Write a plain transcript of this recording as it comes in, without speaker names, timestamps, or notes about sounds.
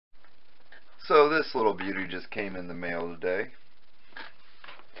So this little beauty just came in the mail today.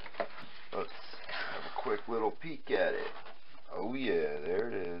 Let's have a quick little peek at it. Oh yeah, there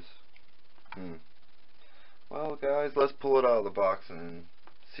it is. Well guys, let's pull it out of the box and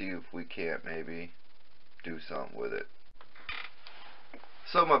see if we can't maybe do something with it.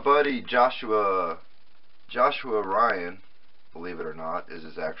 So my buddy Joshua Ryan, believe it or not, is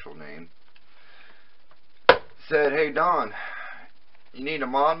his actual name, said, "Hey Don, you need a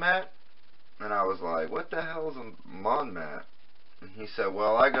mod mat?" And I was like, "What the hell is a mod mat?" And he said,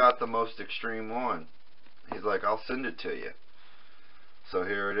 "Well, I got the most extreme one." He's like, "I'll send it to you." So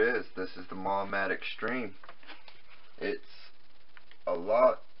here it is. This is the ModRight Xtreme. It's a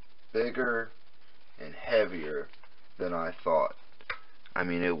lot bigger and heavier than I thought. I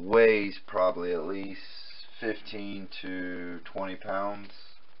mean, it weighs probably at least 15 to 20 pounds,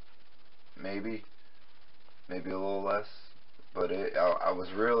 maybe a little less. But I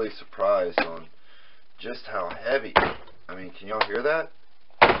was really surprised on just how heavy. I mean, can y'all hear that?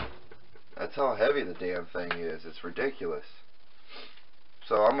 That's how heavy the damn thing is. It's ridiculous.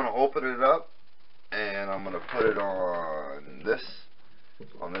 So I'm going to open it up and I'm going to put it on this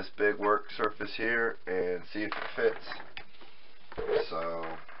big work surface here and see if it fits. So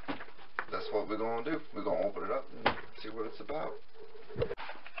that's what we're going to do. We're going to open it up and see what it's about.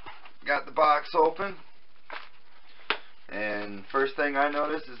 Got the box open, and first thing I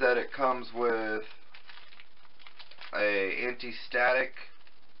noticed is that it comes with a anti-static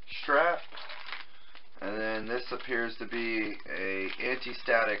strap, and then this appears to be a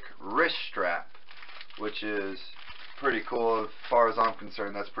anti-static wrist strap, which is pretty cool. As far as I'm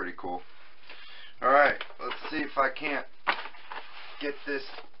concerned, that's pretty cool. Alright, let's see if I can't get this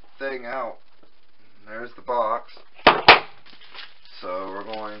thing out. There's the box. So we're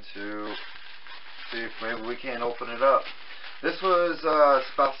going to see if maybe we can't open it up. This was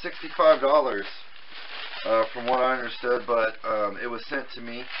about $65 from what I understood, but it was sent to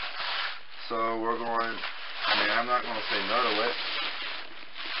me. So we're going, I mean, I'm not going to say no to it.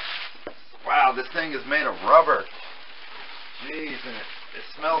 Wow, this thing is made of rubber. Jeez, and it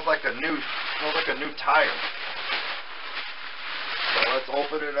smells like a new tire. So let's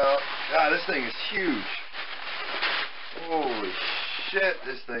open it up. God, this thing is huge. Holy shit,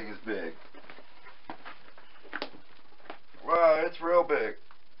 this thing is big. Wow, it's real big.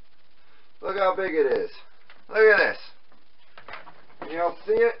 Look how big it is. Look at this. Can y'all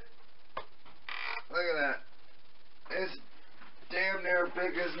see it? Look at that. It's damn near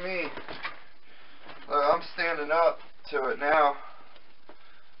big as me. Look, I'm standing up to it now.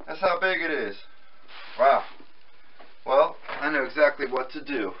 That's how big it is. Wow. Well, I know exactly what to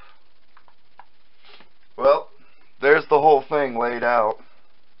do. Well, there's the whole thing laid out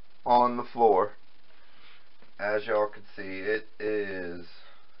on the floor. As y'all can see,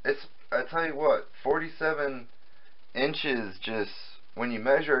 I tell you what, 47 inches, just when you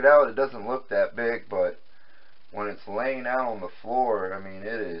measure it out, it doesn't look that big, but when it's laying out on the floor, I mean,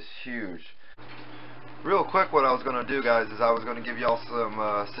 it is huge. Real quick, what I was going to do, guys, is I was going to give y'all some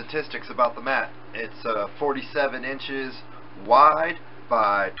statistics about the mat. It's 47 inches wide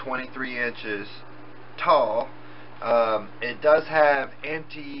by 23 inches tall. It does have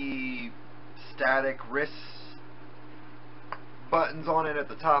anti-static wrist buttons on it at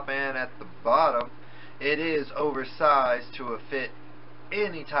the top and at the bottom. It is oversized to fit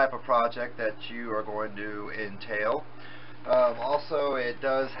any type of project that you are going to entail. Also, it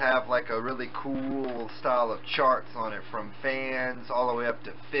does have like a really cool style of charts on it, from fans all the way up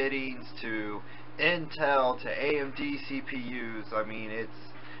to fittings to Intel to AMD CPUs. I mean,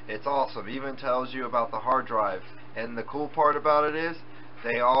 it's awesome. It even tells you about the hard drive. And the cool part about it is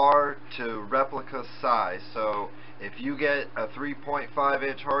they are to replica size. So if you get a 3.5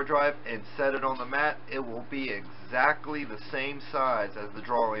 inch hard drive and set it on the mat, it will be exactly the same size as the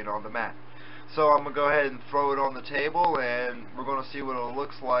drawing on the mat. So I'm going to go ahead and throw it on the table, and we're going to see what it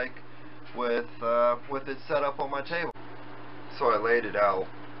looks like with it set up on my table. So I laid it out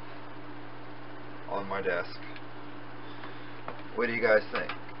on my desk. What do you guys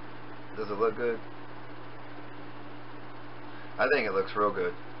think? Does it look good? I think it looks real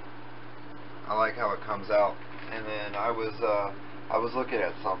good. I like how it comes out. And then I was looking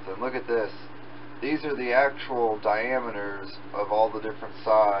at something. Look at this. These are the actual diameters of all the different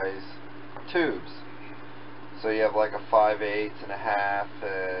size tubes. So you have like a 5/8 and a half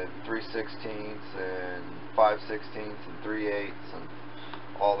and 3/16 and 5/16 and 3/8 and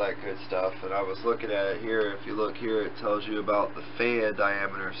all that good stuff. And I was looking at it here. If you look here, it tells you about the fan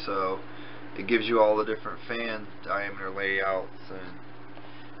diameter. So it gives you all the different fan diameter layouts, and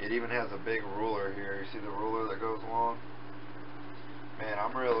it even has a big ruler here. You see the ruler that goes along? Man,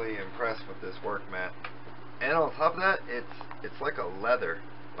 I'm really impressed with this work mat. And on top of that, it's like a leather,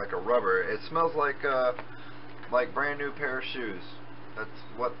 like a rubber. It smells like brand new pair of shoes. That's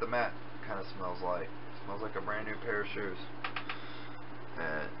what the mat kind of smells like. It smells like a brand new pair of shoes.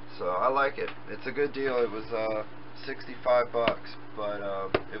 And so I like it. It's a good deal. It was $65, but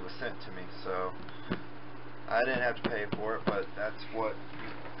it was sent to me, so I didn't have to pay for it. But that's what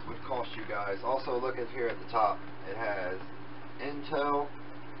it would cost you guys. Also, look at here at the top. It has Intel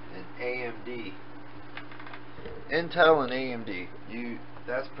and AMD. Intel and AMD.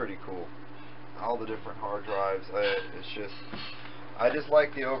 That's pretty cool. All the different hard drives. I just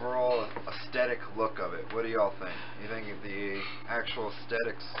like the overall aesthetic look of it. What do y'all think? You think the actual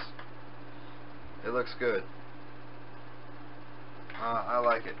aesthetics? It looks good. I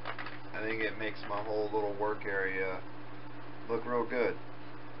like it. I think it makes my whole little work area look real good.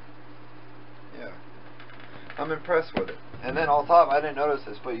 Yeah. I'm impressed with it. And then on top, I didn't notice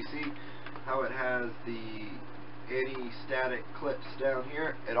this, but you see how it has the anti-static clips down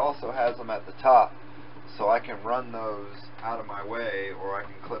here? It also has them at the top, so I can run those out of my way, or I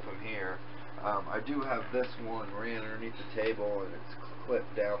can clip them here. I do have this one ran underneath the table, and it's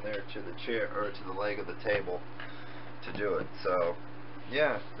clipped down there to the chair, or to the leg of the table to do it. So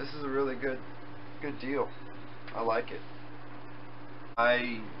yeah, this is a really good deal. I like it.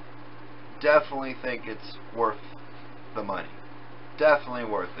 I definitely think it's worth the money. Definitely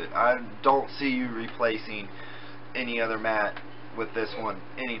worth it. I don't see you replacing any other mat with this one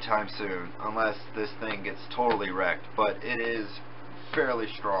anytime soon, unless this thing gets totally wrecked. But it is fairly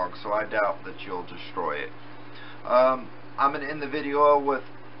strong, so I doubt that you'll destroy it. I'm going to end the video with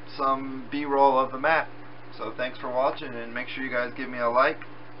some B-roll of the mat. So thanks for watching, and make sure you guys give me a like.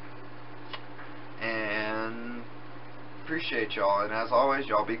 And appreciate y'all. And as always,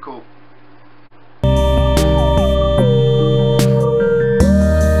 y'all be cool.